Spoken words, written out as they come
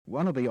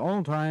one of the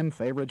all-time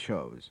favorite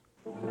shows.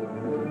 Because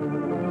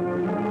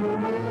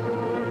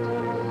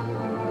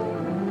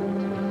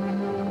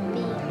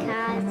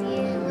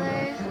you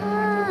were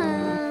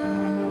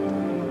home.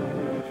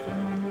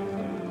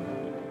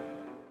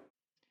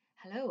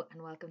 Hello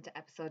and welcome to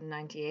episode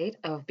 98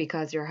 of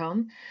Because You're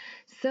Home.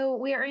 So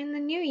we are in the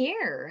new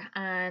year,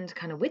 and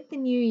kind of with the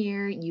new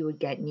year you would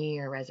get new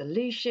year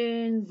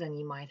resolutions and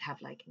you might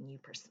have like a new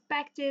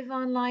perspective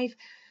on life.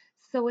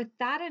 So with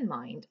that in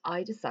mind,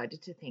 I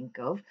decided to think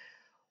of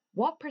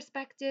what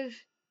perspective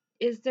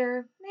is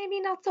there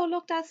maybe not so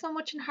looked at so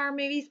much in horror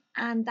movies,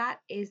 and that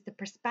is the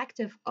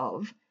perspective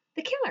of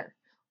the killer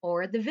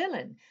or the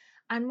villain.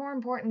 And more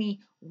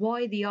importantly,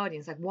 why the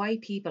audience, like why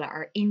people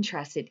are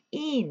interested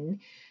in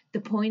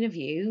the point of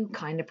view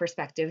kind of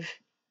perspective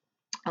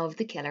of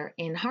the killer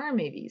in horror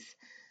movies.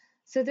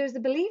 So there's a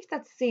belief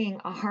that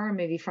seeing a horror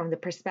movie from the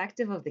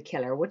perspective of the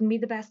killer wouldn't be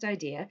the best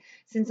idea,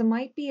 since it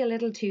might be a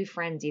little too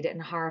frenzied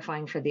and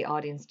horrifying for the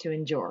audience to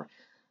endure.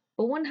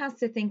 But one has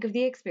to think of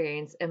the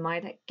experience it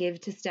might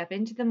give to step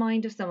into the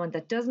mind of someone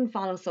that doesn't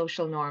follow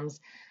social norms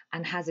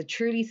and has a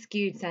truly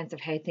skewed sense of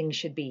how things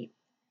should be.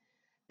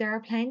 There are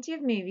plenty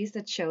of movies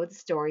that show the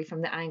story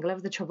from the angle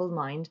of the troubled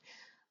mind,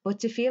 but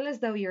to feel as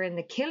though you're in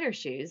the killer's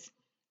shoes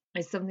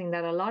is something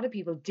that a lot of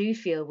people do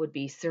feel would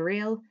be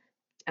surreal.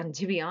 And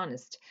to be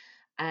honest,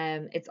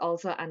 it's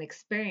also an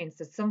experience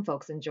that some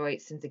folks enjoy,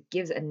 since it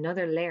gives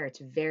another layer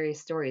to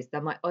various stories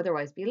that might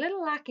otherwise be a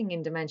little lacking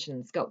in dimension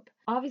and scope.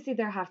 Obviously,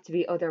 there have to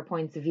be other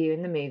points of view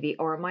in the movie,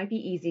 or it might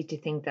be easy to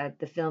think that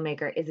the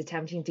filmmaker is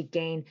attempting to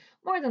gain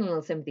more than a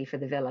little sympathy for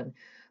the villain.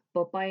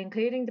 But by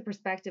including the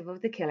perspective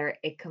of the killer,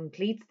 it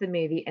completes the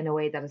movie in a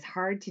way that is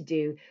hard to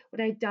do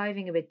without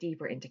diving a bit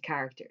deeper into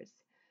characters.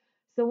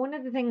 So one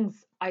of the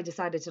things I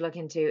decided to look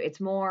into, it's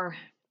more,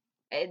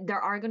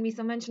 there are going to be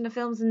some mention of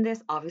films in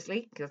this,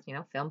 obviously, because,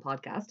 film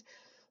podcast.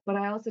 But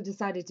I also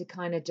decided to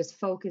kind of just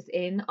focus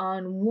in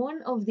on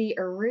one of the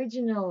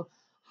original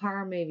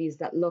horror movies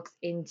that looks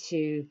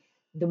into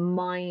the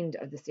mind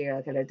of the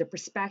serial killer, the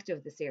perspective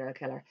of the serial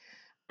killer.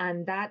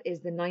 And that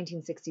is the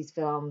 1960s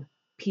film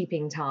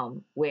Peeping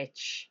Tom,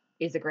 which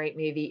is a great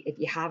movie. If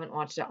you haven't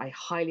watched it, I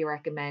highly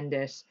recommend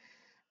it.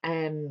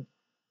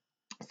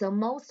 So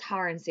most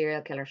horror and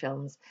serial killer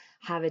films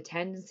have a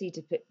tendency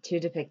to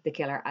depict the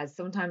killer as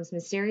sometimes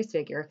mysterious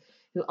figure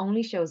who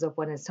only shows up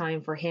when it's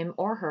time for him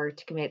or her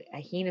to commit a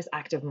heinous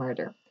act of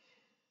murder.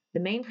 The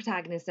main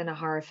protagonist in a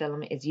horror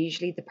film is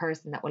usually the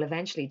person that will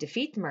eventually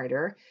defeat the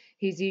murderer,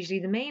 who's usually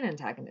the main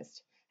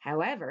antagonist.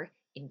 However,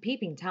 in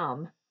Peeping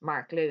Tom,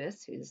 Mark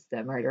Lewis, who's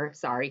the murderer,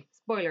 sorry,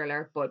 spoiler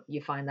alert, but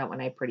you find that one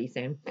out pretty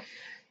soon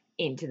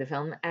into the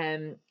film,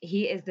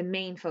 he is the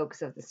main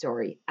focus of the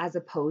story as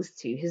opposed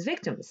to his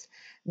victims.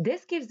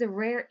 This gives a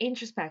rare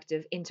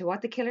introspective into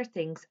what the killer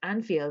thinks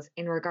and feels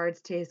in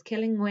regards to his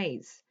killing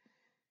ways.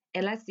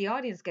 It lets the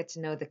audience get to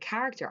know the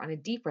character on a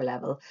deeper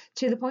level,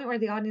 to the point where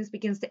the audience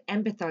begins to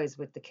empathize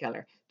with the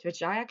killer, to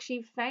which I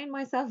actually found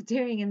myself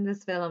doing in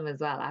this film as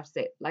well. I have to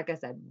say, like I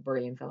said,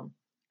 brilliant film.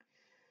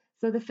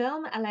 So the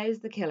film allows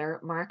the killer,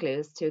 Mark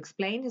Lewis, to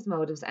explain his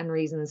motives and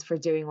reasons for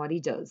doing what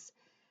he does.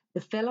 The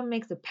film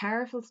makes a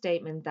powerful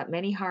statement that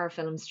many horror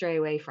films stray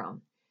away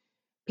from.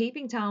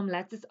 Peeping Tom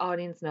lets its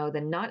audience know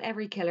that not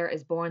every killer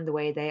is born the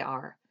way they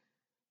are.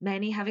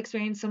 Many have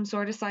experienced some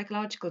sort of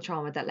psychological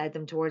trauma that led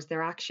them towards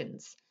their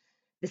actions.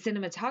 The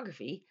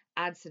cinematography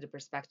adds to the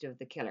perspective of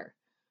the killer.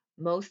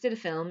 Most of the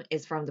film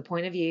is from the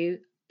point of view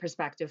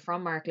perspective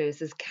from Mark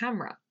Lewis's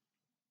camera.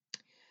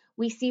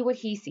 We see what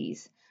he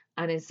sees,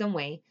 and in some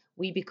way,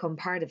 we become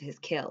part of his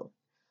kill.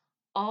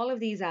 All of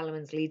these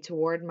elements lead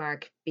toward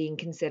Mark being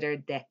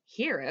considered the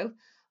hero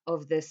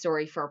of the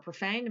story for a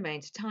profound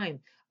amount of time,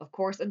 of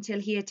course, until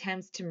he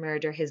attempts to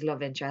murder his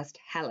love interest,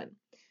 Helen.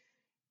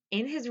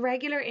 In his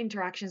regular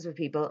interactions with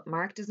people,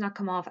 Mark does not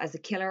come off as a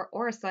killer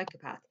or a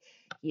psychopath.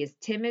 He is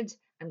timid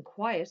and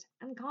quiet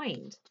and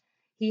kind.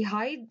 He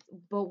hides,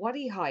 but what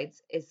he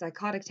hides is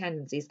psychotic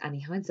tendencies, and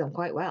he hides them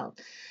quite well.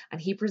 And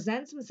he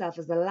presents himself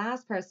as the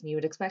last person you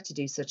would expect to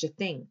do such a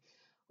thing,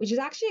 which is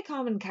actually a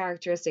common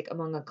characteristic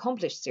among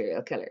accomplished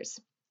serial killers.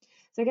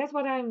 So I guess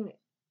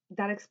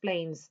that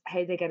explains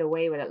how they get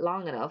away with it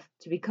long enough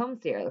to become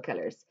serial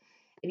killers.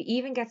 It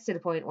even gets to the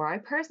point where I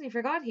personally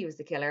forgot he was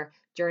the killer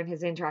during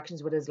his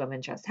interactions with his love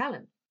interest,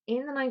 Helen.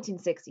 In the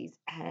 1960s,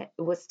 it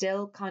was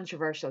still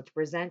controversial to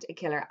present a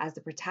killer as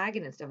the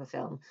protagonist of a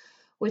film,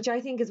 which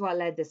I think is what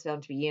led this film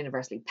to be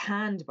universally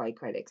panned by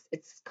critics.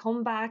 It's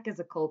come back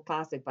as a cult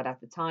classic, but at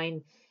the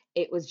time,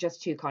 it was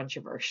just too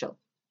controversial.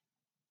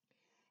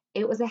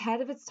 It was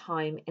ahead of its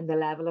time in the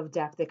level of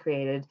depth it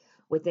created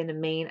within a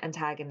main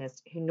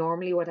antagonist who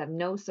normally would have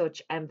no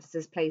such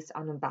emphasis placed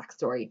on a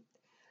backstory.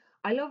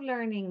 I love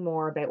learning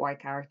more about why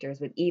characters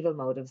with evil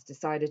motives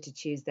decided to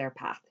choose their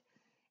path.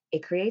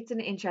 It creates an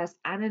interest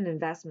and an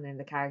investment in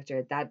the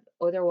character that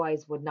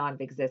otherwise would not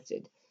have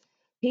existed.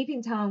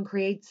 Peeping Tom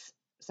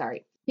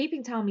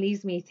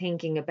leaves me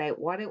thinking about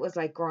what it was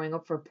like growing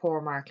up for poor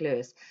Mark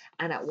Lewis,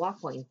 and at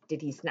what point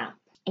did he snap.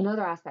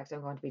 Another aspect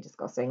I'm going to be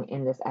discussing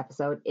in this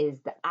episode is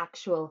the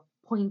actual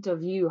point of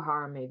view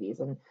horror movies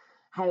and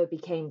how it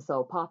became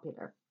so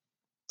popular.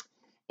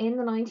 In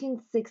the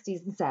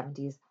 1960s and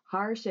 70s,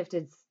 horror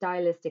shifted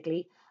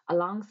stylistically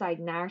alongside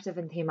narrative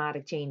and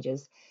thematic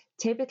changes,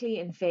 typically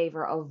in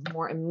favour of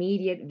more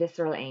immediate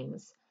visceral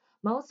aims.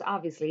 Most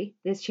obviously,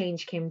 this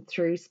change came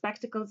through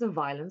spectacles of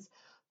violence,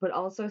 but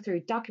also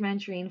through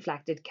documentary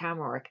inflected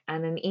camera work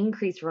and an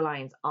increased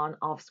reliance on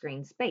off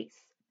screen space.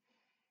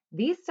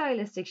 These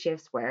stylistic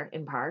shifts were,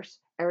 in part,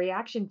 a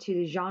reaction to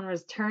the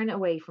genre's turn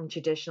away from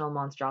traditional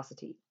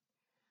monstrosity.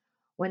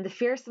 When the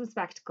fearsome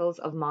spectacles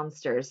of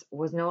monsters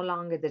was no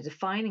longer the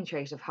defining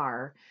trait of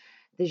horror,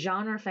 the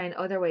genre found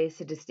other ways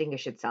to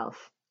distinguish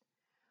itself.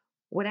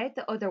 Without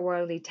the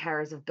otherworldly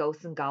terrors of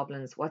ghosts and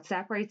goblins, what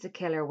separates a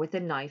killer with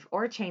a knife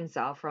or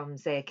chainsaw from,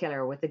 say, a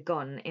killer with a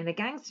gun in a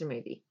gangster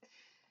movie?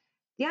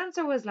 The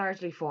answer was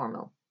largely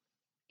formal.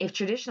 If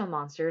traditional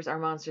monsters are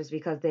monsters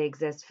because they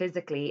exist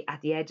physically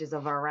at the edges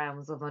of our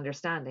realms of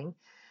understanding,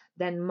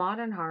 then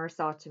modern horror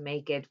sought to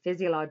make it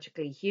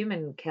physiologically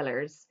human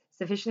killers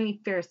sufficiently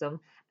fearsome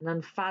and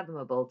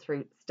unfathomable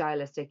through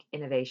stylistic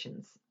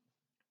innovations.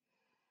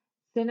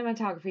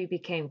 Cinematography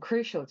became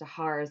crucial to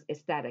horror's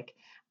aesthetic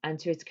and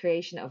to its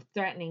creation of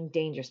threatening,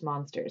 dangerous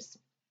monsters.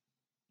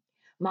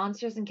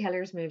 Monsters and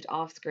killers moved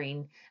off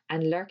screen,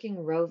 and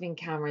lurking, roving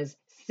cameras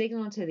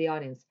signaled to the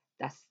audience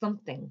that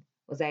something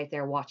was out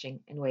there watching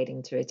and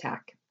waiting to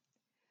attack.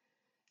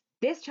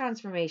 This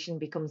transformation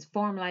becomes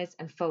formalized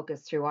and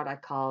focused through what I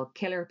call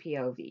killer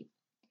POV.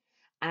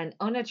 An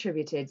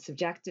unattributed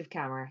subjective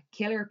camera,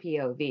 killer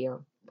POV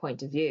or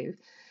point of view,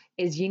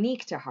 is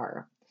unique to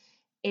horror.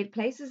 It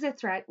places a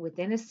threat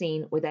within a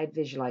scene without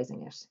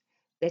visualizing it.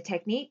 The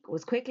technique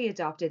was quickly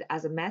adopted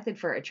as a method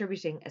for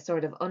attributing a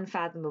sort of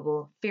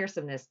unfathomable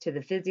fearsomeness to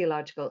the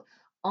physiological,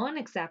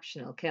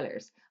 unexceptional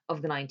killers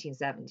of the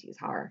 1970s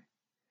horror.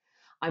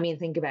 I mean,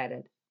 think about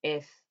it.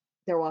 If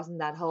there wasn't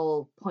that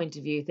whole point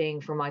of view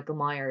thing for Michael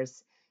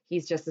Myers,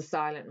 he's just a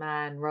silent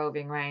man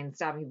roving around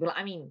stabbing people.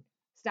 I mean,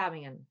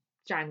 stabbing and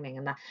strangling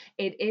and that.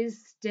 It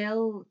is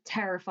still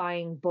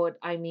terrifying, but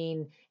I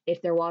mean,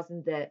 if there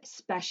wasn't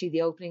especially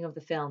the opening of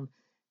the film,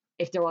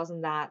 if there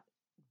wasn't that,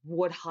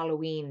 would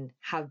Halloween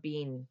have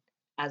been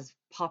as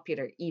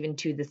popular even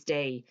to this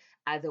day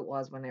as it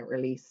was when it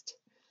released?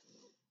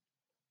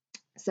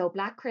 So,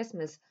 Black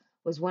Christmas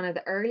was one of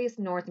the earliest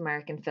North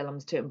American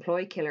films to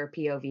employ killer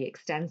POV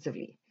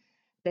extensively.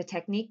 The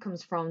technique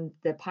comes from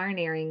the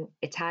pioneering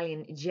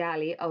Italian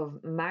gialli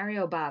of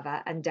Mario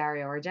Bava and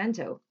Dario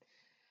Argento.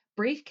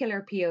 Brief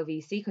killer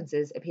POV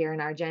sequences appear in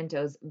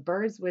Argento's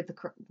Birds with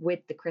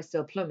the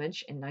Crystal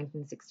Plumage in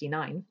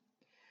 1969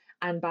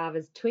 and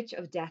Bava's Twitch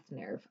of Death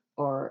Nerve,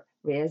 or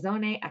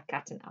Reazione a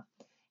Catena,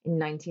 in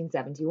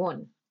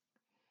 1971.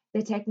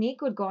 The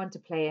technique would go on to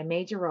play a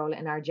major role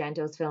in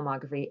Argento's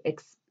filmography,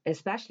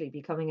 especially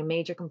becoming a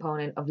major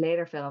component of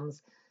later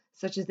films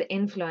such as the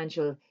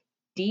influential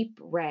Deep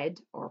Red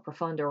or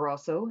Profondo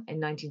Rosso in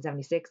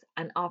 1976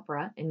 and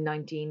Opera in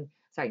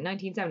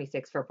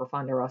 1976 for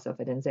Profondo Rosso, if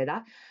I didn't say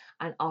that,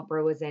 and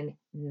Opera was in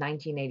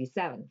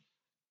 1987.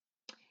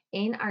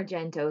 In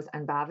Argento's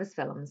and Bava's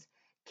films,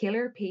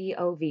 killer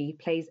POV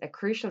plays a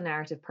crucial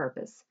narrative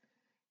purpose.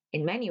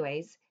 In many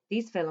ways,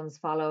 these films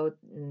follow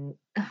the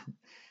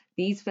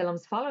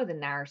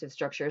narrative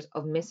structures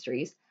of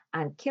mysteries,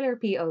 and killer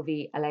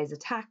POV allows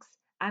attacks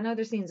and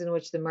other scenes in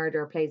which the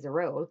murderer plays a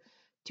role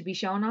to be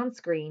shown on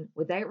screen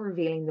without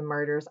revealing the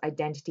murderer's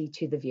identity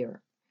to the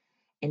viewer.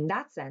 In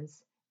that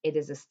sense, it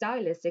is a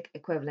stylistic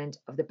equivalent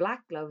of the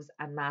black gloves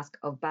and mask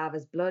of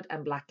Bava's Blood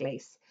and Black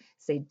Lace,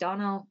 Se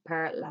Dono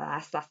per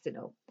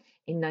l'Assassino,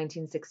 in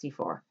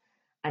 1964,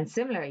 and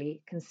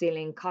similarly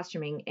concealing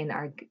costuming in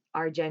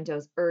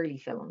Argento's early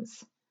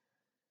films.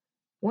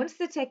 Once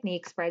the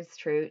technique spreads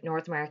through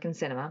North American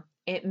cinema,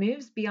 it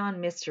moves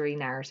beyond mystery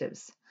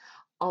narratives.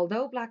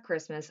 Although Black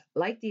Christmas,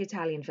 like the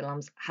Italian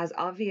films, has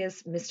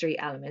obvious mystery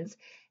elements,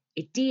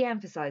 it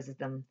de-emphasizes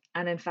them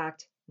and in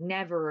fact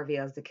never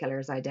reveals the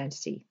killer's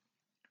identity.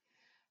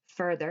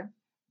 Further,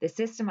 the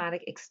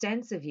systematic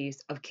extensive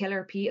use of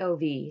killer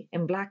POV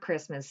in Black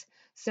Christmas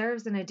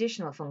serves an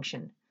additional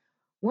function,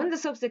 one the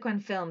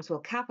subsequent films will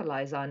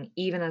capitalize on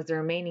even as the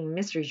remaining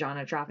mystery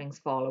genre trappings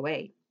fall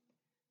away.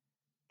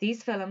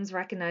 These films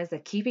recognize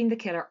that keeping the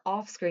killer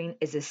off screen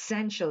is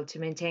essential to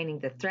maintaining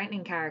the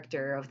threatening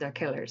character of their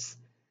killers.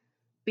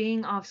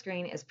 Being off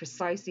screen is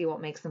precisely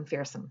what makes them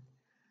fearsome.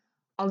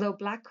 Although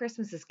Black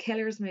Christmas's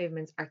killer's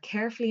movements are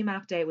carefully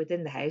mapped out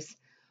within the house,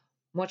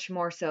 much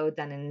more so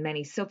than in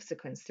many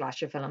subsequent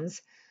slasher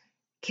films,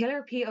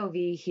 killer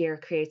POV here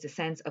creates a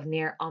sense of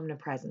near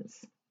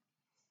omnipresence.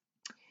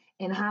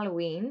 In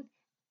Halloween,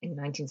 in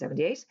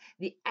 1978,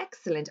 the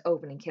excellent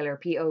opening killer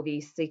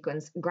POV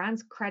sequence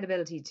grants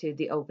credibility to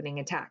the opening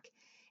attack,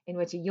 in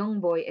which a young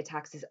boy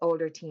attacks his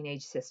older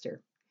teenage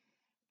sister.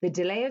 The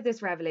delay of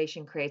this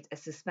revelation creates a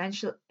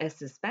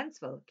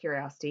suspenseful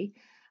curiosity,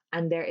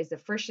 and there is a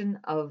frisson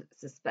of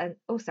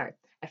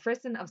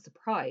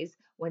surprise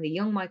when the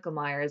young Michael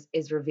Myers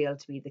is revealed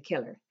to be the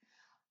killer.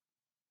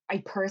 I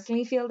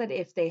personally feel that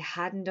if they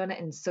hadn't done it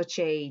in such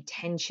a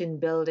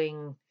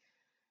tension-building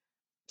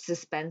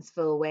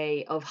suspenseful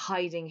way of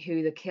hiding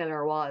who the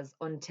killer was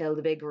until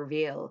the big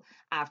reveal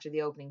after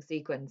the opening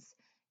sequence.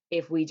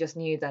 If we just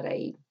knew that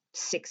a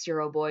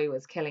 6-year-old boy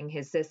was killing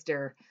his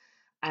sister,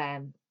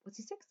 was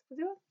he 6? Was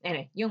he one?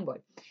 Anyway, young boy,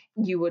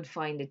 you would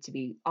find it to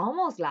be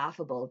almost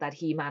laughable that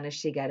he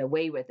managed to get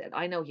away with it.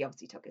 I know he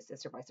obviously took his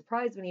sister by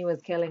surprise when he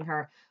was killing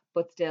her,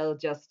 but still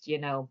just,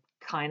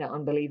 kind of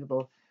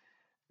unbelievable.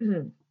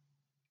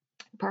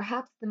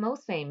 Perhaps the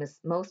most famous,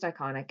 most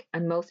iconic,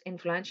 and most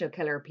influential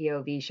killer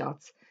POV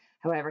shots,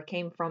 however,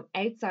 came from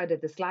outside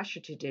of the slasher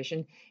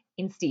tradition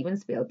in Steven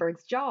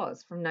Spielberg's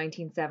Jaws from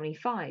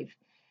 1975,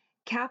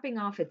 capping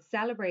off its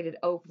celebrated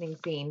opening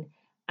scene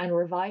and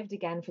revived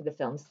again for the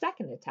film's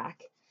second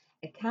attack.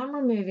 A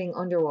camera moving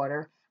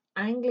underwater,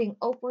 angling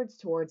upwards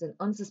towards an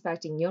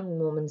unsuspecting young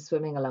woman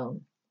swimming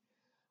alone.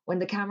 When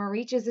the camera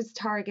reaches its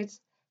target,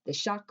 the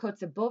shot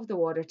cuts above the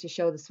water to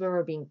show the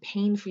swimmer being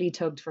painfully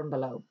tugged from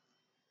below.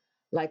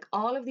 Like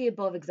all of the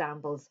above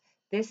examples,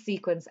 this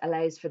sequence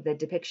allows for the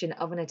depiction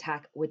of an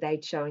attack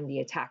without showing the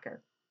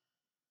attacker.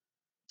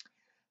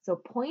 So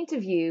point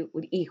of view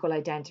would equal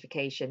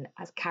identification,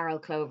 as Carol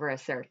Clover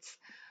asserts,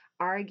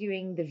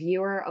 arguing the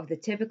viewer of the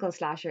typical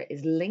slasher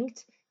is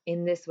linked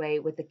in this way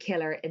with the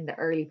killer in the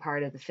early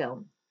part of the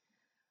film.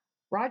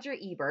 Roger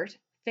Ebert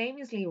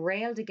famously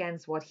railed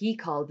against what he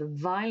called the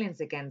violence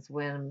against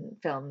women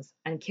films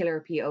and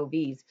killer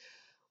POVs,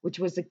 which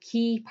was a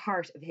key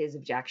part of his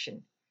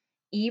objection.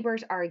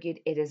 Ebert argued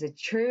it is a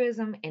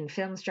truism in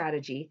film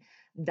strategy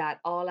that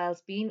all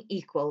else being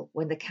equal,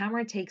 when the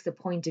camera takes a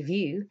point of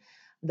view,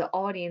 the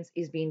audience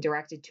is being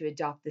directed to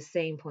adopt the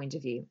same point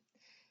of view,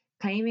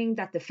 claiming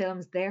that the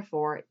films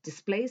therefore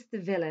displaced the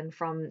villain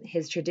from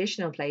his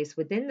traditional place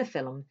within the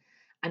film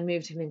and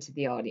moved him into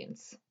the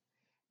audience.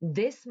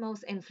 This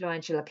most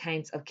influential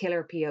accounts of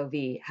killer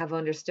POV have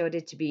understood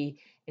it to be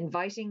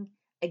inviting,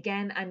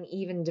 again, and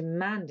even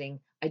demanding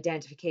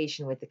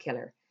identification with the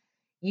killer,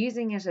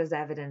 using it as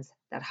evidence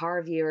that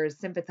horror viewers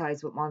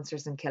sympathize with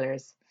monsters and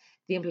killers.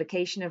 The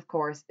implication, of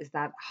course, is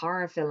that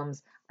horror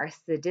films are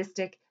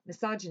sadistic,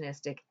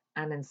 misogynistic,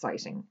 and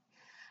inciting.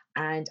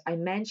 And I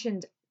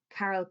mentioned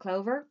Carol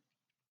Clover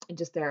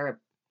just there a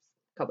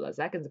couple of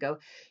seconds ago.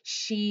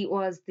 She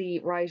was the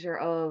writer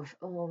of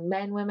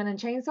Men, Women, and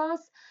Chainsaws.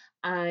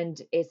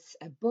 And it's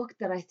a book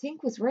that I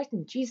think was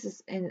written,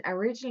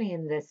 originally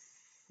in the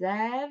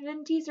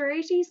 70s or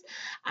 80s.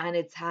 And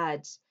it's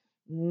had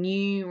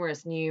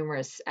numerous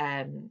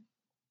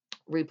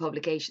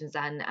republications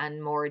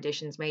and more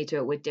editions made to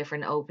it with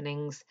different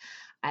openings.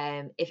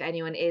 If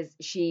anyone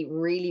she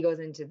really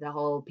goes into the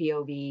whole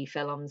POV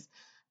films,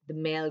 the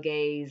male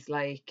gaze,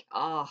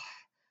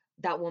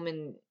 that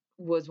woman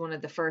was one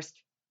of the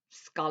first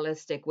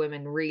scholastic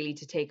women really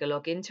to take a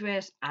look into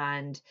it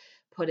and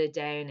put it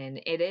down.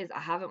 And I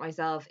have it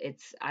myself.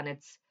 It's an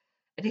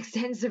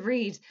extensive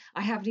read.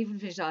 I haven't even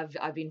finished.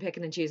 I've been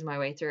picking and choosing my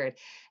way through it.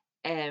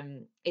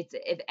 It's,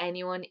 if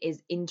anyone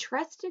is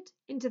interested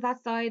into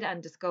that side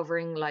and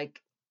discovering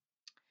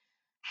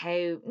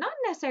how, not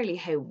necessarily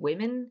how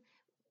women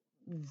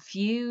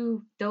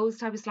view those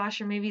type of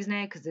slasher movies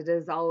now, because it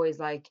is always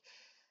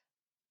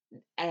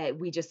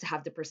we just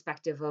have the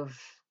perspective of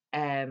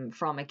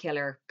from a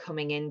killer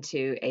coming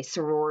into a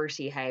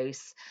sorority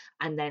house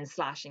and then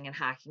slashing and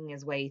hacking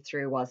his way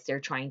through whilst they're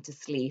trying to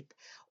sleep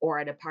or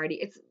at a party.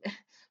 It's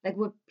like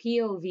with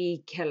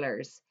POV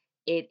killers,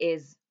 it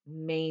is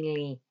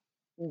mainly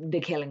the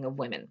killing of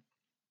women.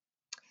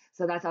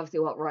 So that's obviously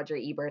what Roger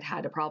Ebert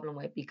had a problem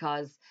with,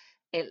 because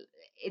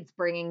it's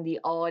bringing the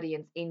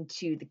audience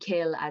into the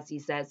kill, as he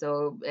says,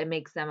 so it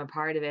makes them a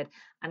part of it,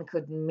 and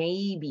could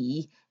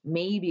maybe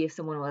if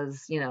someone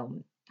was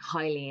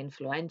highly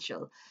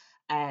influential,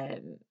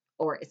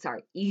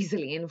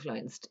 easily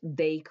influenced,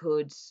 they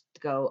could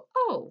go,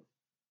 oh,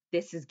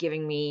 this is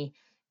giving me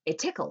a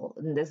tickle,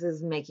 and this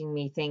is making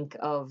me think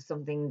of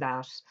something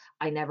that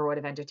I never would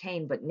have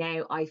entertained, but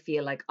now I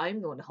feel like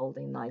I'm the one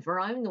holding the knife, or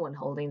I'm the one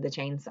holding the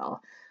chainsaw.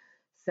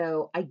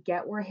 So I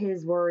get where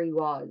his worry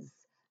was.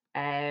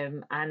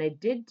 And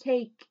it did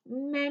take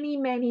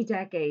many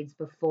decades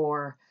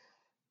before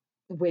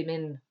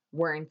women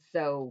weren't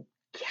so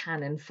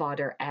cannon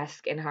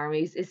fodder-esque in horror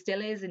movies. It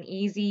still is an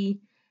easy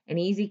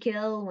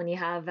kill when you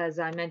have, as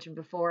I mentioned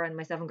before, and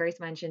myself and Grace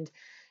mentioned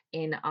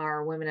in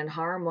our Women in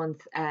Horror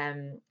Month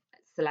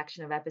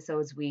selection of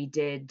episodes we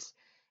did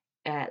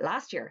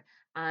last year.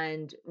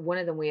 And one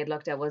of them we had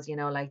looked at was,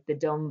 the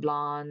dumb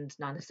blonde,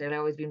 not necessarily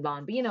always being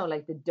blonde,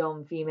 but, the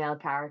dumb female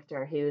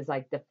character who is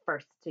the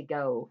first to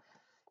go.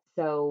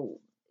 So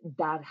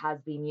that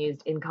has been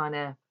used in kind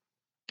of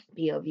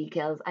POV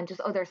kills, and just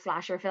other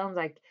slasher films,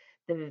 like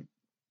the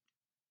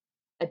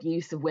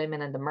abuse of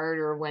women and the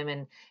murder of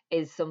women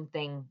is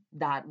something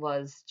that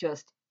was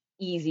just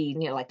easy,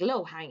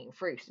 low hanging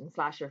fruit in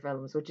slasher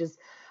films, which is,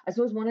 I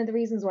suppose, one of the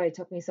reasons why it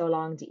took me so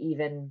long to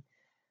even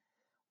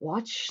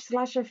watch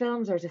slasher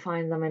films or to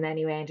find them in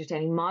any way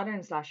entertaining.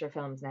 Modern slasher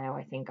films now,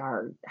 I think,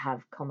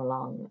 have come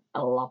along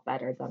a lot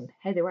better than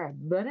how they were.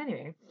 But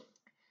anyway,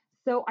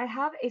 so I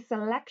have a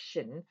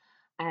selection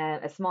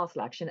a small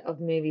selection of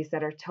movies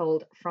that are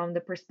told from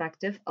the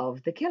perspective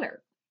of the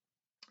killer.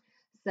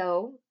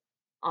 So,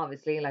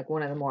 obviously, like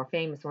one of the more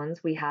famous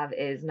ones we have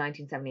is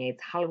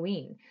 1978's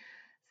Halloween.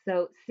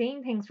 So,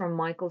 seeing things from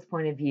Michael's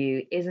point of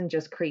view isn't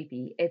just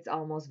creepy, it's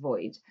almost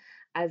void,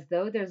 as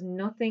though there's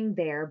nothing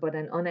there but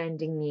an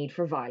unending need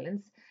for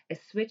violence, a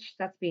switch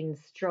that's been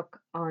struck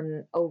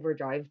on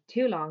overdrive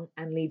too long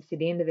and leads to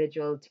the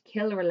individual to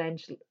kill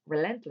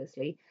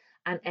relentlessly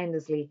and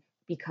endlessly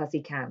because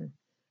he can.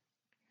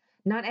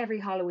 Not every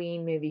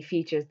Halloween movie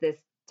features this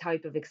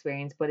type of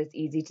experience, but it's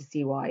easy to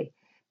see why.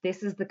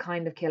 This is the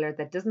kind of killer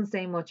that doesn't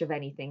say much of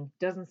anything,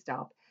 doesn't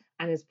stop,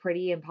 and is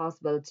pretty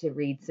impossible to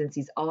read since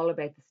he's all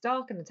about the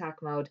stalk and attack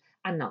mode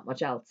and not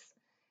much else.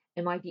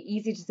 It might be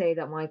easy to say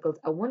that Michael's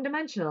a one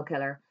dimensional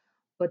killer,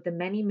 but the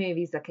many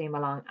movies that came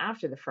along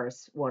after the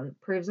first one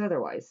proves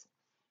otherwise.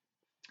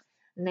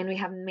 And then we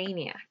have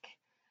Maniac.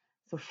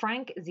 So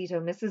Frank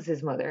Zito misses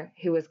his mother,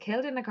 who was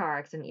killed in a car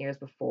accident years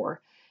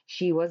before.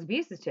 She was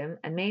abusive to him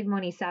and made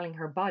money selling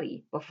her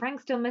body, but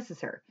Frank still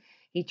misses her.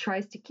 He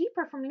tries to keep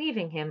her from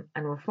leaving him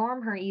and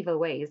reform her evil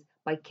ways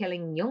by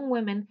killing young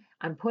women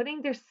and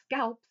putting their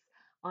scalps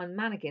on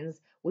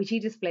mannequins, which he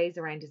displays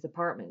around his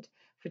apartment.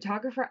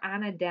 Photographer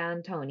Anna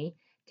D'Antoni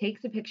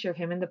takes a picture of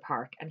him in the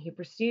park and he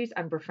pursues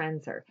and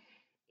befriends her.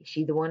 Is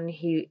she the one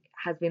he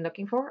has been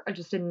looking for, or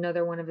just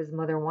another one of his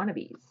mother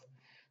wannabes?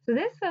 So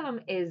this film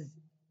is,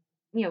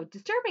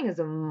 disturbing is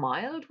a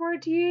mild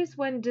word to use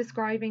when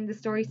describing the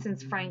story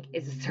since Frank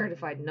is a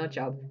certified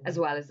nutjob as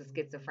well as a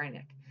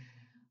schizophrenic.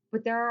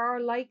 But there are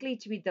likely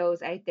to be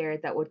those out there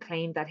that would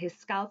claim that his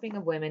scalping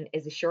of women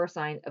is a sure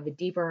sign of a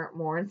deeper,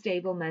 more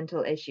unstable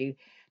mental issue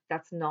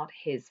that's not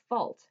his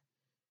fault.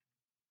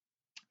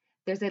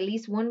 There's at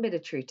least one bit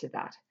of truth to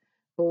that.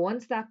 But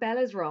once that bell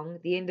is rung,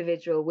 the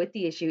individual with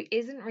the issue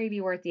isn't really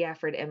worth the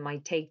effort it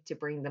might take to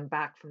bring them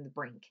back from the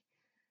brink.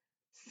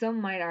 Some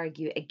might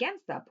argue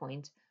against that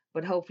point,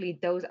 but hopefully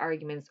those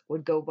arguments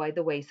would go by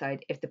the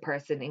wayside if the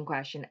person in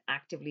question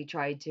actively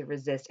tried to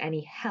resist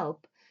any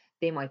help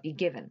they might be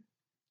given.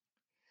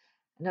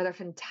 Another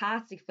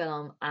fantastic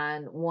film,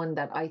 and one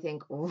that I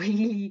think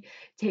really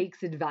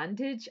takes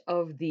advantage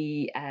of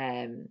the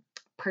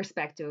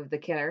perspective of the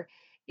killer,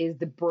 is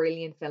the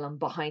brilliant film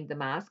Behind the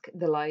Mask,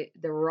 the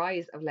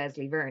rise of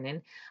Leslie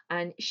Vernon.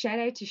 And shout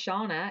out to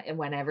Shauna and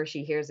whenever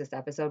she hears this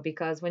episode,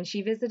 because when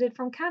she visited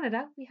from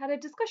Canada, we had a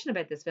discussion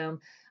about this film,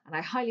 and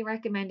I highly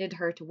recommended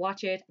her to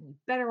watch it. And you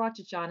better watch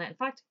it, Shauna. In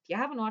fact, if you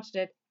haven't watched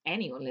it,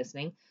 anyone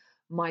listening,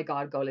 my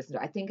God, go listen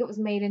to it. I think it was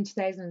made in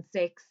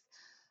 2006.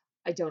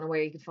 I don't know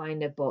where you could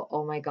find it, but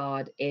oh my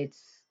God,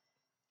 it's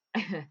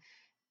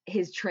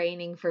his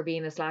training for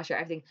being a slasher,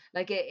 everything.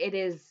 Like it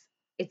is,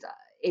 it's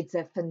it's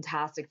a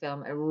fantastic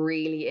film. It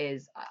really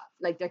is.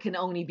 Like there can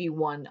only be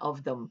one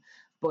of them,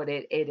 but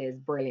it is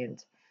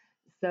brilliant.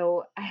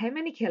 So, how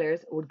many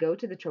killers would go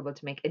to the trouble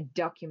to make a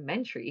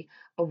documentary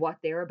of what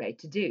they're about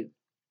to do?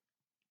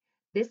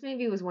 This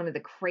movie was one of the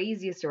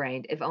craziest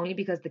around, if only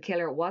because the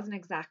killer wasn't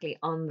exactly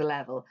on the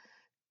level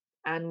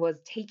and was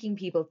taking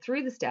people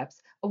through the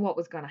steps of what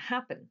was going to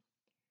happen.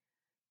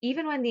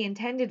 Even when the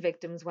intended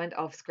victims went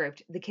off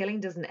script, the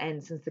killing doesn't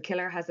end since the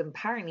killer has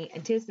apparently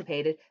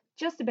anticipated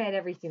just about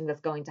everything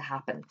that's going to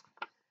happen.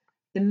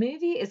 The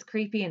movie is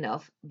creepy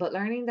enough, but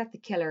learning that the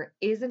killer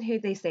isn't who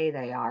they say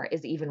they are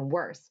is even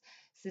worse,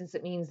 since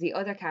it means the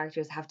other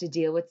characters have to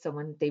deal with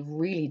someone they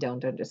really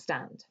don't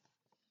understand.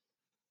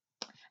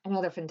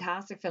 Another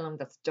fantastic film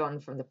that's done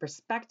from the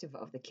perspective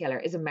of the killer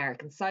is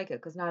American Psycho,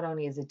 because not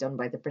only is it done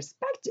by the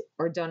perspective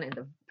or done in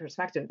the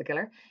perspective of the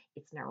killer,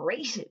 it's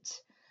narrated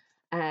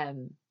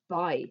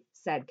by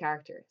said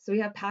character. So we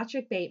have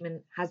Patrick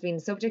Bateman has been a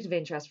subject of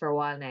interest for a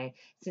while now,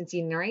 since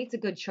he narrates a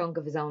good chunk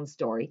of his own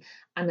story,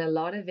 and a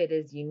lot of it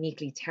is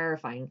uniquely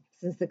terrifying,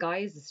 since the guy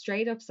is a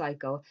straight up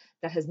psycho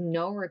that has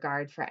no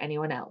regard for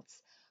anyone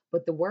else.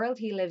 But the world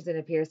he lives in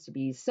appears to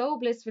be so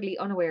blissfully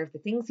unaware of the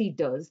things he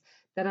does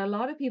that a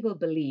lot of people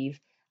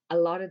believe a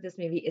lot of this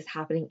movie is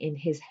happening in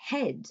his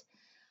head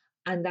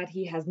and that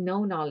he has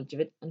no knowledge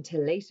of it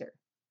until later.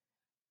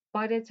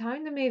 By the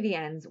time the movie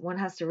ends, one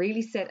has to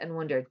really sit and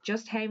wonder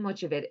just how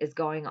much of it is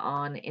going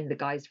on in the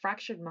guy's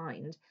fractured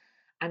mind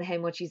and how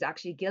much he's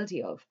actually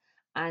guilty of.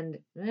 And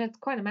it's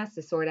quite a mess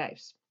to sort out.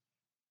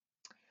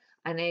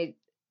 And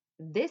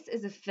this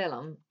is a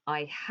film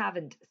I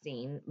haven't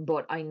seen,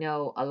 but I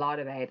know a lot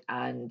about,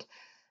 and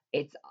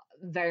it's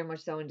very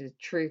much so in the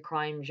true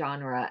crime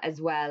genre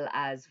as well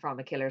as from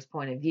a killer's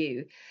point of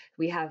view.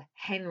 We have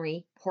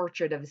Henry,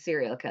 Portrait of a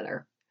Serial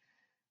Killer.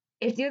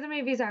 If the other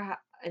movies are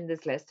in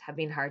this list have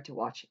been hard to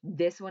watch,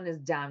 this one is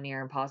damn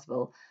near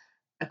impossible,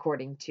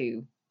 according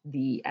to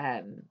the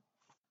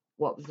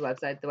what was the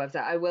website? The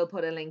website. I will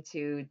put a link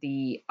to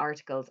the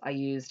articles I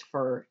used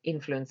for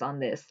influence on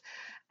this.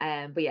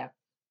 But yeah,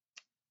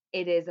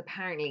 it is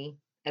apparently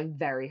a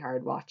very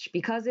hard watch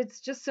because it's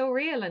just so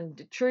real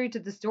and true to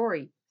the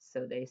story,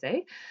 so they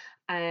say.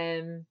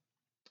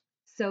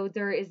 So So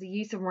there is a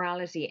use of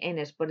morality in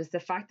it, but it's the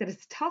fact that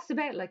it's tossed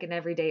about like an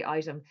everyday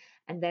item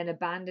and then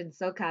abandoned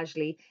so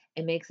casually,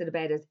 it makes it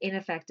about as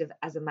ineffective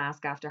as a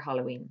mask after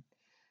Halloween.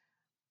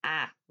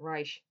 Ah,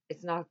 right.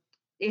 It's not,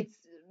 it's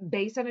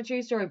based on a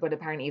true story, but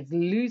apparently it's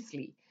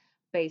loosely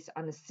based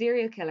on a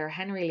serial killer,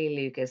 Henry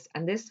Lee Lucas.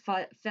 And this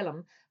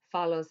film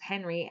follows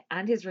Henry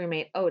and his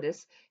roommate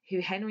Otis,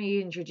 who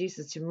Henry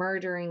introduces to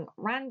murdering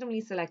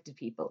randomly selected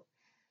people.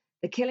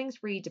 The killing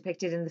spree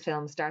depicted in the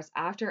film starts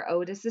after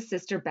Otis's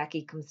sister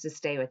Becky comes to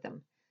stay with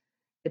them.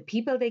 The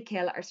people they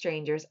kill are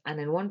strangers, and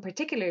in one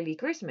particularly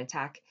gruesome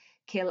attack,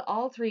 kill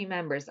all three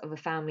members of a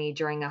family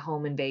during a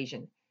home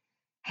invasion.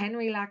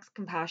 Henry lacks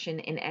compassion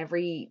in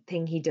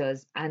everything he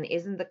does and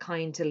isn't the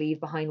kind to leave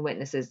behind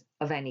witnesses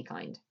of any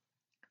kind.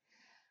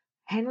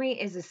 Henry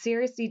is a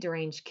seriously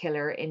deranged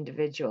killer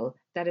individual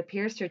that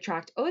appears to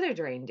attract other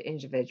deranged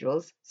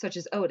individuals, such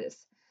as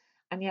Otis,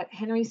 and yet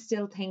Henry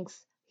still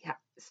thinks,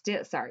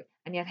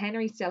 and yet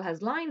Henry still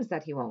has lines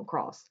that he won't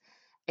cross,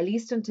 at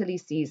least until he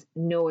sees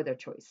no other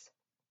choice.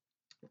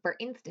 For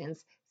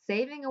instance,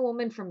 saving a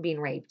woman from being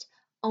raped,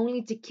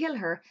 only to kill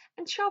her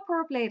and chop her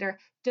up later,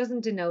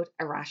 doesn't denote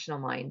a rational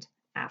mind,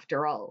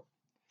 after all.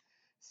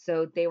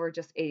 So they were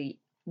just a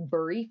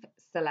brief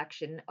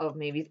selection of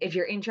movies. If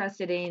you're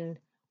interested in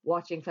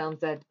watching films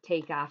that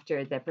take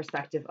after the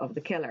perspective of the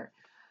killer.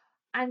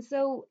 And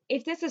so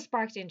if this has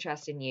sparked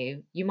interest in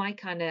you, you might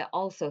kind of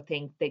also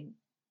think that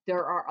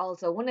there are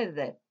also one of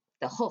the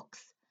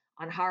hooks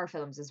on horror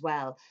films as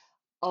well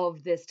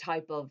of this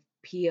type of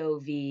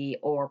POV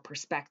or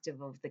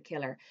perspective of the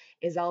killer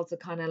is also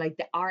kind of like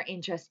our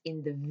interest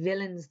in the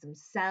villains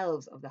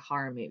themselves of the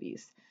horror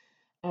movies.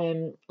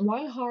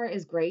 While horror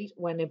is great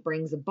when it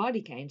brings a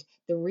body count,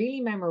 the really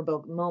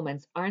memorable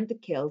moments aren't the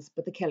kills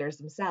but the killers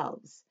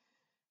themselves.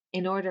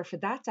 In order for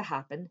that to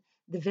happen,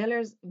 the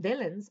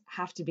villains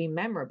have to be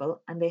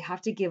memorable and they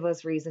have to give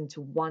us reason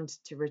to want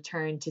to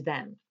return to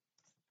them.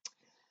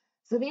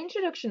 So the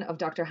introduction of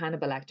Dr.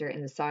 Hannibal Lecter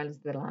in The Silence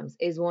of the Lambs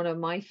is one of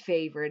my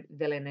favorite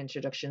villain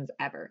introductions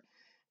ever,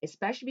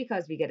 especially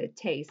because we get a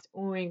taste,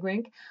 wink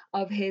wink,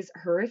 of his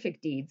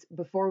horrific deeds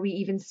before we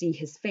even see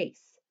his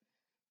face.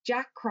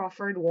 Jack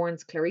Crawford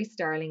warns Clarice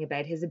Starling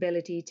about his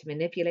ability to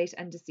manipulate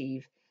and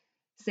deceive,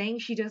 saying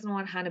she doesn't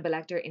want Hannibal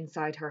Lecter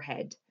inside her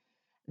head.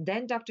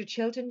 Then Dr.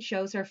 Chilton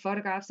shows her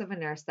photographs of a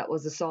nurse that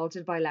was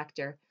assaulted by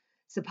Lecter,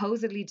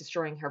 supposedly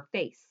destroying her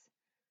face.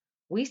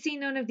 We see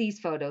none of these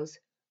photos.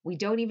 We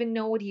don't even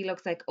know what he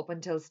looks like up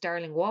until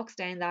Starling walks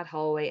down that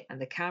hallway and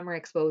the camera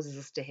exposes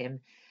us to him,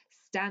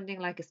 standing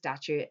like a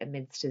statue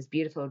amidst his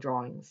beautiful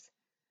drawings.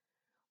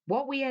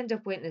 What we end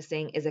up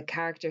witnessing is a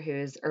character who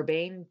is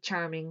urbane,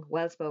 charming,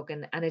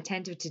 well-spoken, and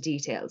attentive to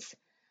details.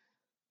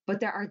 But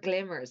there are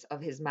glimmers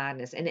of his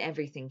madness in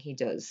everything he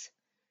does.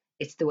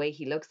 It's the way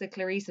he looks at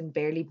Clarice and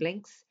barely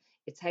blinks.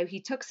 It's how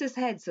he tucks his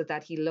head so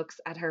that he looks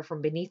at her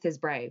from beneath his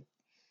brow.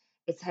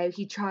 It's how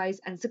he tries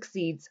and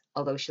succeeds,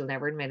 although she'll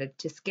never admit it,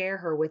 to scare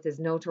her with his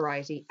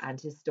notoriety and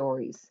his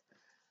stories.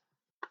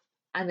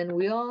 And then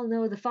we all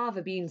know the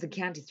fava beans and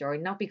Chianti story,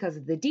 not because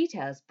of the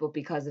details, but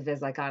because of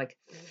his iconic,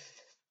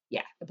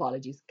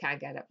 apologies, can't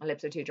get it, my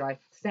lips are too dry,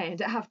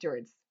 sound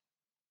afterwards.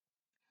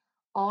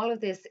 All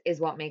of this is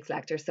what makes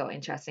Lecter so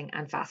interesting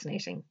and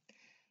fascinating.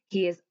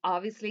 He is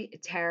obviously a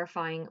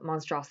terrifying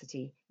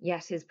monstrosity,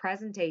 yet his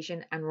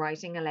presentation and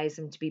writing allows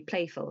him to be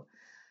playful,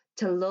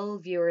 to lull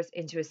viewers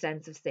into a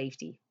sense of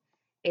safety.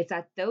 It's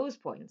at those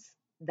points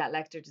that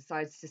Lecter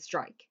decides to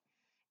strike,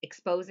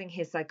 exposing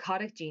his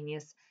psychotic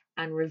genius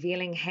and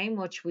revealing how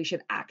much we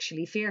should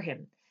actually fear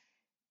him.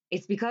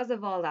 It's because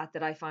of all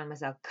that I find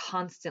myself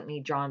constantly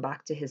drawn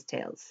back to his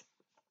tales.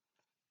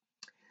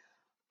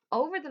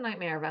 Over the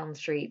Nightmare of Elm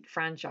Street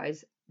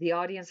franchise, the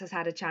audience has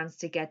had a chance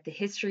to get the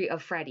history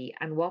of Freddy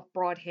and what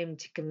brought him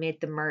to commit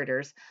the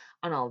murders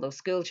on all those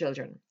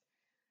schoolchildren.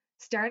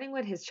 Starting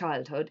with his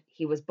childhood,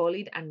 he was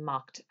bullied and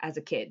mocked as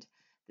a kid.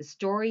 The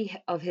story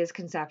of his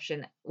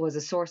conception was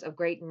a source of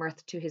great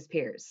mirth to his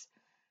peers.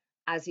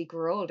 As he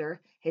grew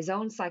older, his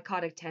own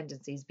psychotic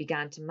tendencies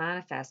began to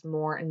manifest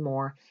more and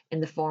more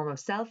in the form of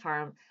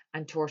self-harm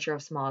and torture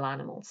of small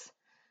animals.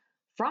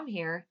 From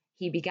here,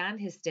 he began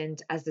his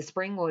stint as the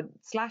Springwood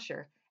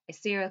Slasher, a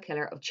serial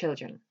killer of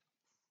children.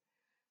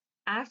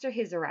 After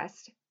his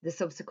arrest, the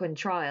subsequent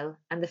trial,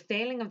 and the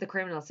failing of the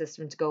criminal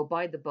system to go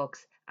by the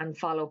books and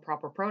follow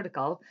proper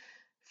protocol,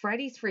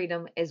 Freddy's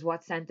freedom is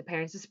what sent the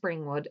parents of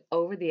Springwood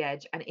over the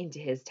edge and into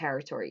his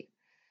territory.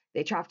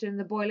 They trapped him in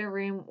the boiler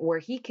room where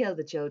he killed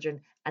the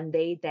children, and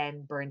they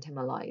then burned him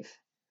alive.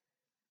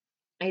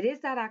 It is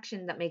that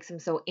action that makes him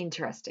so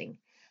interesting,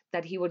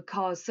 that he would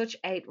cause such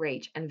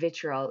outrage and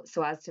vitriol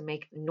so as to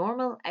make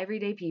normal,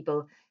 everyday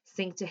people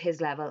sink to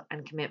his level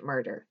and commit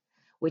murder,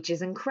 which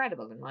is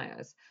incredible in my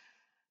eyes.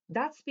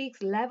 That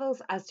speaks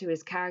levels as to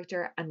his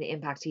character and the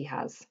impact he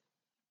has.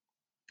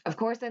 Of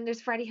course, then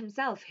there's Freddy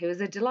himself, who is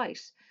a delight.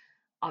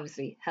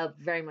 Obviously, helped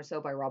very much so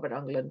by Robert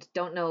Englund.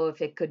 Don't know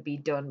if it could be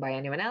done by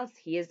anyone else.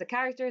 He is the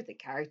character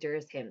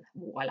is him.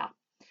 Voila.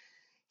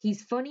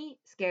 He's funny,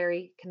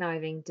 scary,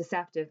 conniving,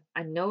 deceptive,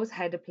 and knows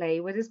how to play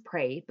with his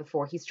prey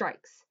before he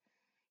strikes.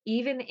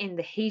 Even in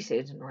the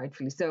hated, and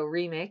rightfully so,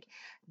 remake,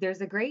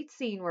 there's a great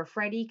scene where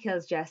Freddy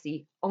kills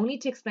Jesse, only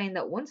to explain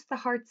that once the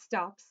heart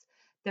stops,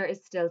 there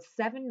is still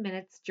 7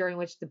 minutes during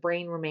which the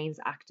brain remains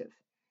active.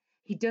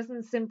 He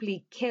doesn't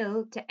simply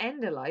kill to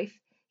end a life,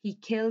 he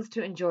kills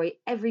to enjoy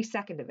every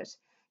second of it,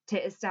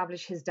 to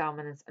establish his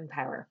dominance and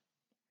power.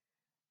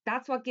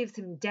 That's what gives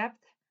him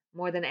depth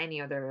more than any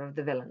other of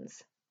the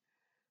villains.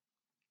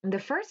 The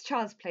first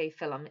Child's Play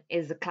film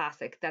is a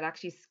classic that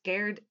actually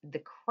scared the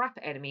crap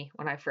out of me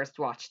when I first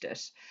watched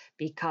it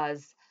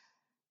because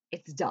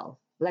it's dull.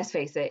 Let's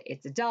face it,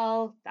 it's a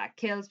doll that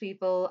kills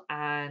people,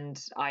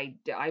 and I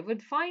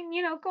would find,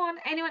 go on,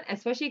 anyone,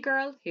 especially a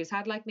girl who's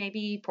had like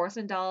maybe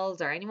porcelain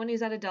dolls or anyone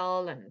who's had a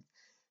doll and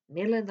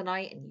middle of the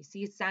night and you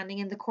see it standing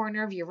in the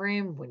corner of your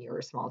room when you're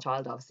a small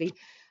child, obviously,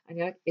 and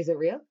you're like, is it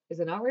real? Is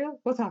it not real?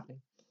 What's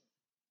happening?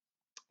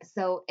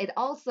 So it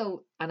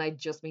also, and I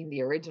just mean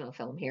the original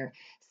film here,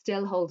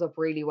 still holds up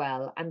really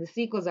well. And the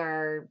sequels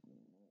are,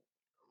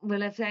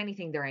 well, if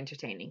anything, they're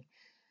entertaining.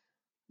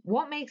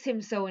 What makes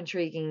him so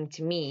intriguing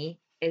to me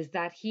is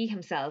that he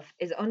himself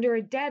is under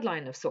a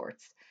deadline of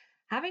sorts.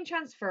 Having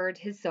transferred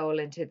his soul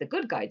into the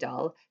good guy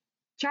doll,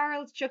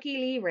 Charles Chucky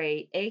Lee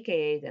Ray,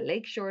 aka the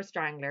Lakeshore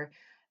Strangler,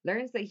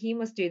 learns that he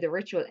must do the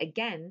ritual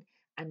again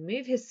and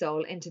move his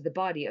soul into the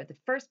body of the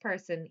first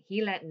person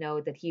he let know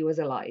that he was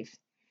alive.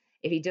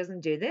 If he doesn't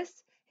do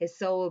this, his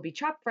soul will be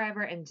trapped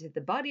forever into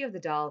the body of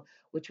the doll,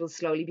 which will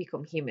slowly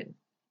become human.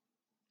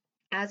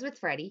 As with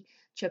Freddy,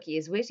 Chucky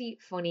is witty,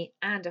 funny,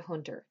 and a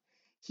hunter.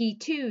 He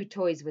too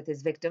toys with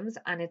his victims,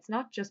 and it's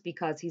not just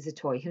because he's a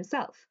toy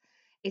himself.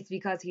 It's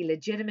because he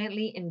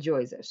legitimately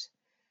enjoys it.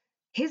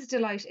 His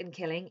delight in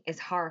killing is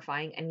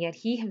horrifying, and yet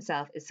he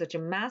himself is such a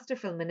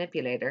masterful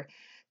manipulator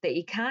that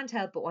you can't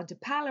help but want to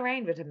pal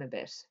around with him a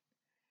bit.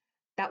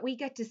 That we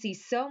get to see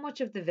so much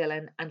of the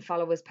villain and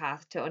follow his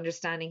path to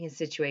understanding his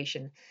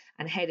situation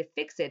and how to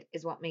fix it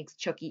is what makes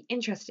Chucky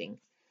interesting.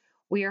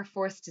 We are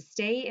forced to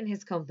stay in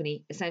his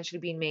company, essentially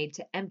being made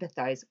to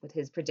empathize with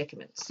his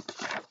predicament.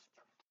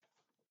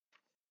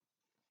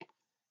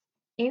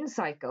 In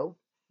Psycho,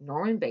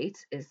 Norman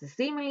Bates is the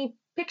seemingly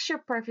picture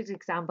perfect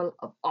example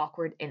of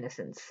awkward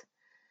innocence.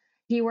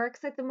 He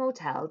works at the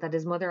motel that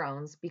his mother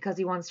owns because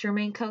he wants to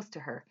remain close to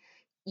her,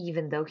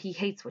 even though he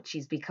hates what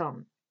she's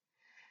become.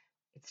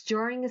 It's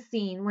during a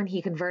scene when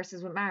he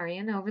converses with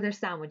Marion over their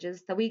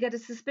sandwiches that we get a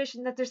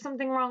suspicion that there's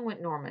something wrong with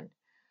Norman.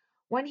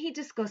 When he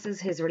discusses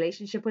his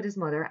relationship with his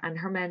mother and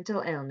her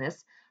mental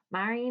illness,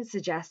 Marion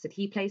suggests that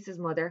he place his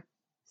mother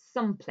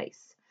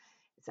someplace.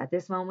 It's at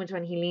this moment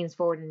when he leans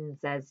forward and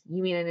says,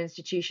 "You mean an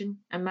institution?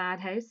 A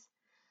madhouse?"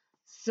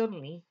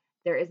 Suddenly,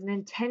 there is an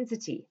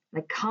intensity,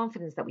 like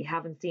confidence that we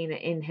haven't seen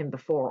in him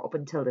before up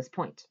until this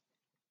point.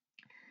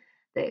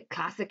 The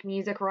classic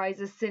music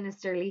rises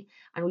sinisterly,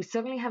 and we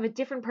suddenly have a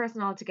different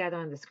person altogether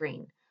on the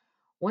screen.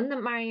 One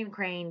that Marion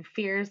Crane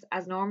fears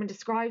as Norman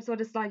describes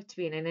what it's like to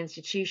be in an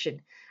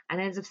institution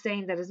and ends up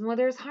saying that his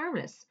mother is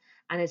harmless,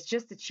 and it's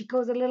just that she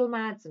goes a little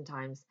mad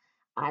sometimes,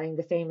 adding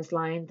the famous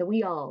line that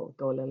we all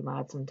go a little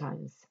mad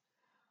sometimes.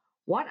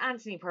 What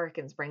Anthony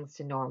Perkins brings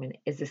to Norman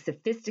is a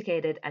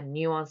sophisticated and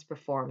nuanced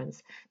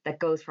performance that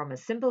goes from a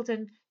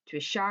simpleton to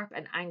a sharp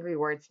and angry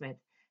wordsmith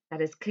that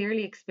has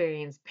clearly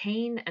experienced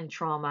pain and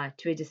trauma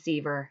to a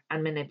deceiver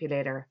and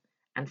manipulator,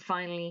 and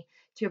finally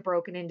to a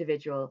broken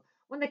individual,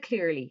 one that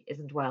clearly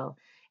isn't well.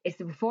 It's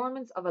the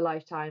performance of a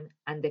lifetime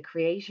and the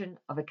creation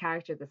of a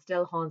character that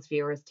still haunts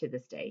viewers to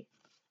this day.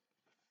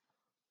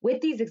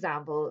 With these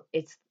examples,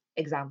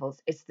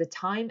 it's the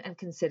time and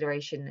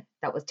consideration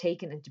that was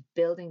taken into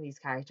building these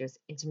characters,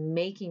 into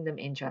making them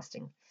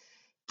interesting.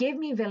 Give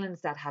me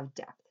villains that have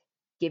depth.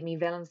 Give me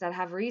villains that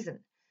have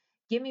reason.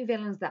 Give me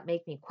villains that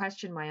make me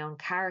question my own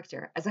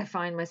character as I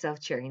find myself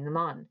cheering them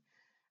on.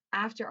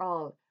 After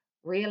all,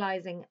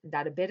 realizing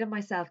that a bit of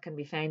myself can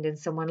be found in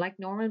someone like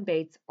Norman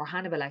Bates or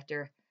Hannibal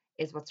Lecter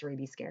is what's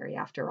really scary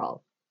after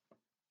all.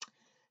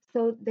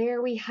 So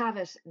there we have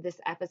it. This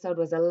episode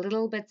was a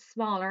little bit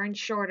smaller and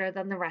shorter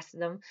than the rest of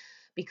them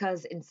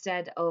because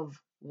instead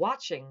of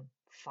watching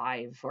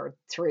 5 or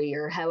 3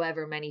 or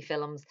however many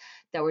films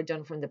that were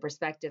done from the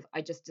perspective,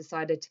 I just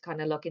decided to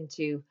kind of look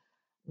into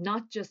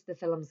not just the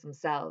films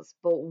themselves,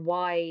 but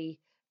why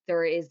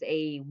there is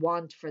a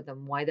want for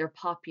them, why they're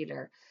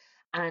popular.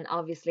 And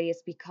obviously,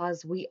 it's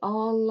because we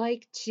all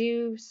like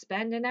to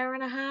spend an hour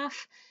and a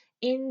half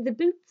in the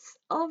boots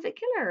of a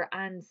killer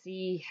and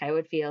see how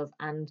it feels.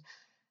 And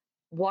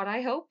what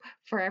I hope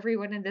for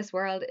everyone in this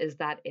world is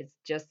that it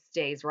just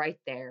stays right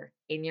there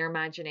in your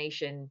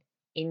imagination,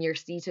 in your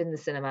seat in the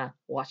cinema,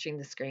 watching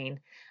the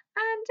screen.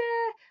 And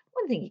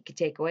one thing you could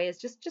take away is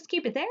just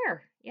keep it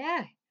there.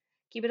 Yeah,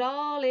 keep it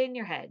all in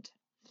your head.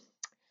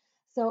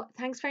 So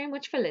thanks very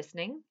much for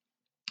listening.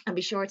 And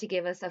be sure to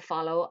give us a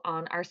follow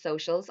on our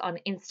socials on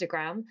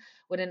Instagram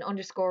with an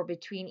underscore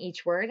between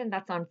each word, and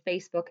that's on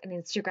Facebook and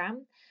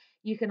Instagram.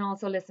 You can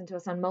also listen to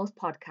us on most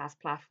podcast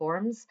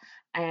platforms.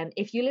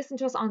 If you listen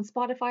to us on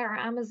Spotify or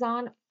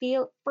Amazon,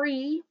 feel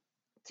free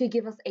to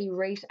give us a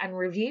rate and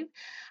review.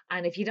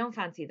 And if you don't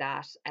fancy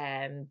that,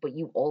 but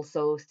you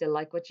also still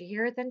like what you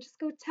hear, then just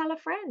go tell a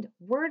friend.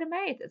 Word of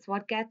mouth, it's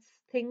what gets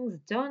things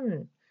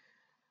done.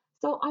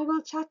 So I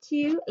will chat to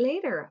you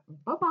later.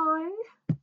 Bye bye.